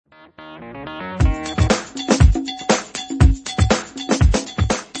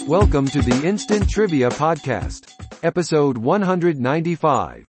Welcome to the Instant Trivia Podcast, episode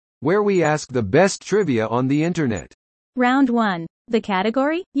 195, where we ask the best trivia on the internet. Round 1. The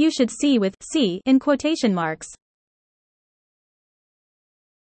category, you should see with C in quotation marks.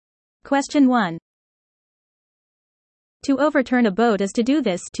 Question 1. To overturn a boat is to do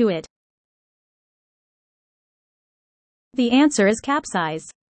this to it. The answer is capsize.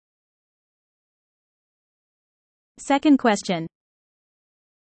 Second question.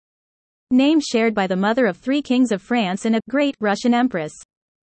 Name shared by the mother of 3 kings of France and a great Russian empress.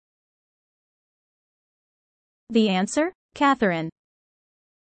 The answer? Catherine.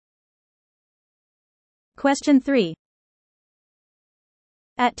 Question 3.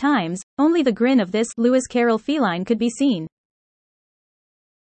 At times, only the grin of this Lewis Carroll feline could be seen.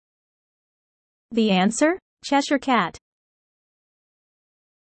 The answer? Cheshire Cat.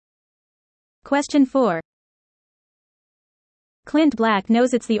 Question 4. Clint Black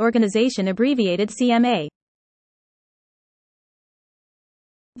knows it's the organization abbreviated CMA.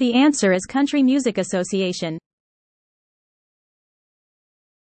 The answer is Country Music Association.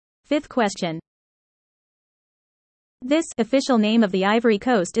 Fifth question. This official name of the Ivory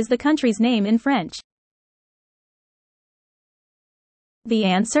Coast is the country's name in French. The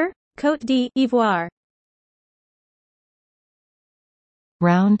answer? Côte d'Ivoire.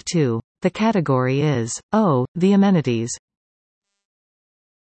 Round 2. The category is, the amenities.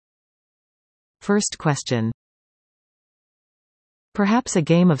 First question. Perhaps a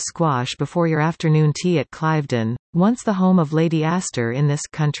game of squash before your afternoon tea at Cliveden, once the home of Lady Astor in this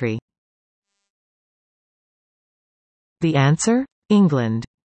country. The answer? England.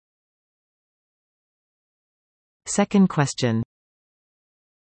 Second question.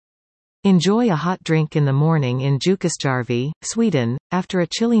 Enjoy a hot drink in the morning in Jukkasjärvi, Sweden, after a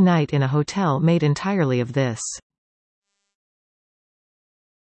chilly night in a hotel made entirely of this.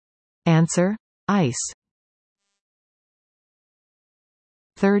 Answer? Ice.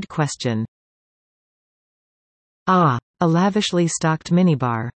 Third question. A lavishly stocked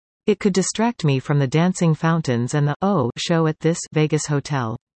minibar. It could distract me from the dancing fountains and the show at this Vegas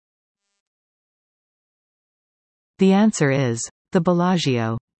hotel. The answer is the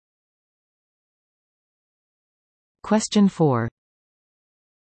Bellagio. Question 4.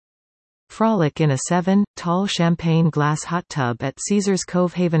 Frolic in a 7-tall champagne glass hot tub at Caesars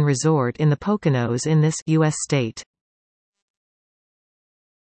Cove Haven Resort in the Poconos in this U.S. state.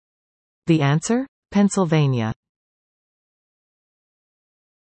 The answer? Pennsylvania.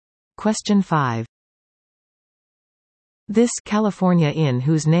 Question 5. This California inn,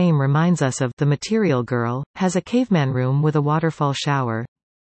 whose name reminds us of The Material Girl, has a caveman room with a waterfall shower.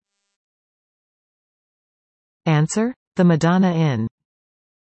 Answer? The Madonna Inn.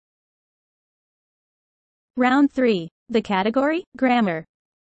 Round 3. The category, grammar.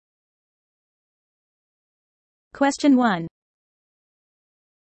 Question 1.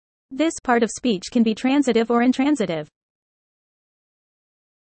 This part of speech can be transitive or intransitive.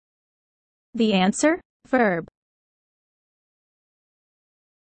 The answer? Verb.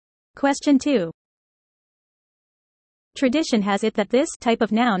 Question 2. Tradition has it that this type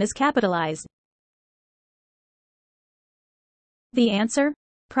of noun is capitalized. The answer?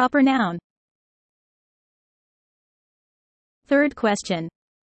 Proper noun. Third question.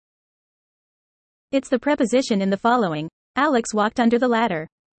 It's the preposition in the following. Alex walked under the ladder.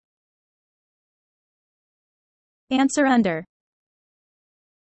 Answer under.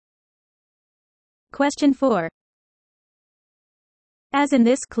 Question 4. As in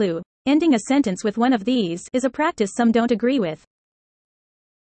this clue, ending a sentence with one of these is a practice some don't agree with.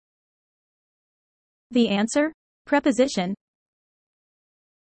 The answer? Preposition.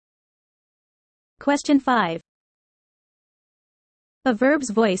 Question 5. A verb's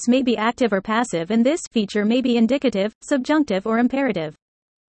voice may be active or passive, and this feature may be indicative, subjunctive, or imperative.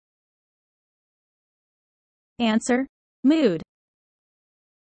 Answer? Mood.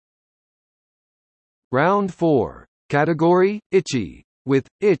 Round 4. Category, itchy, with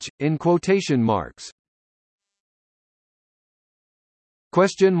itch in quotation marks.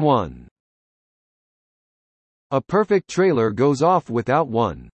 Question 1. A perfect trailer goes off without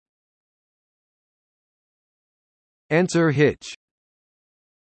one. Answer: hitch.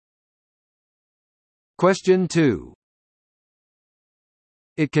 Question 2.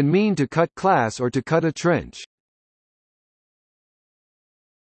 It can mean to cut class or to cut a trench.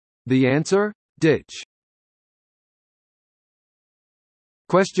 The answer? Ditch.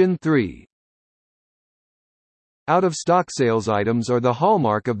 Question 3. Out-of-stock sales items are the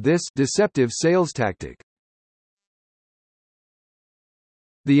hallmark of this deceptive sales tactic.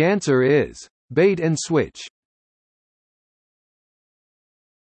 The answer is bait and switch.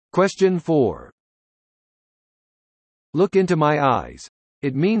 Question 4. Look into my eyes.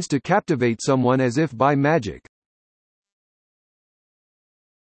 It means to captivate someone as if by magic.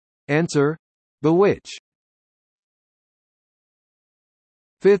 Answer: bewitch.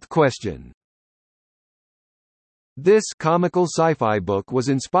 Fifth question. This comical sci-fi book was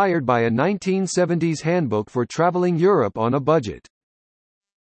inspired by a 1970s handbook for traveling Europe on a budget.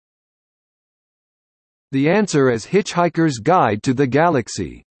 The answer is Hitchhiker's Guide to the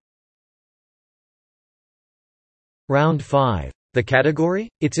Galaxy. Round 5. The category?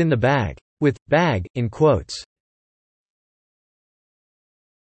 It's in the bag. With bag in quotes.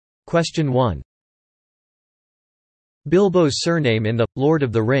 Question 1. Bilbo's surname in the Lord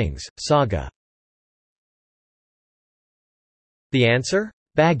of the Rings saga. The answer?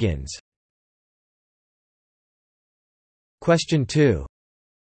 Baggins. Question 2.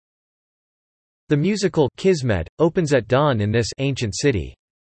 The musical Kismet opens at dawn in this ancient city.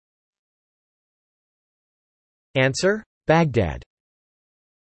 Answer: Baghdad.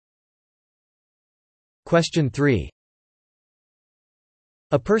 Question 3.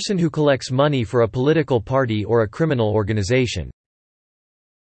 A person who collects money for a political party or a criminal organization.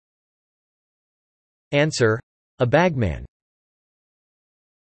 Answer: a bagman.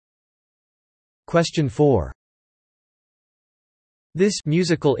 Question 4. This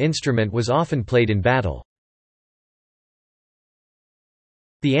musical instrument was often played in battle.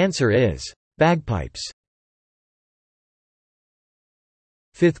 The answer is bagpipes.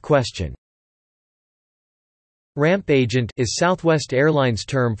 Fifth question. Ramp agent is Southwest Airlines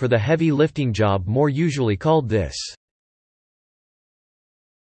term for the heavy lifting job more usually called this.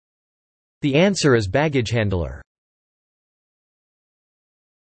 The answer is baggage handler.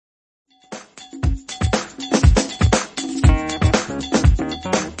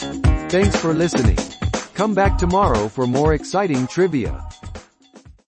 Thanks for listening. Come back tomorrow for more exciting trivia.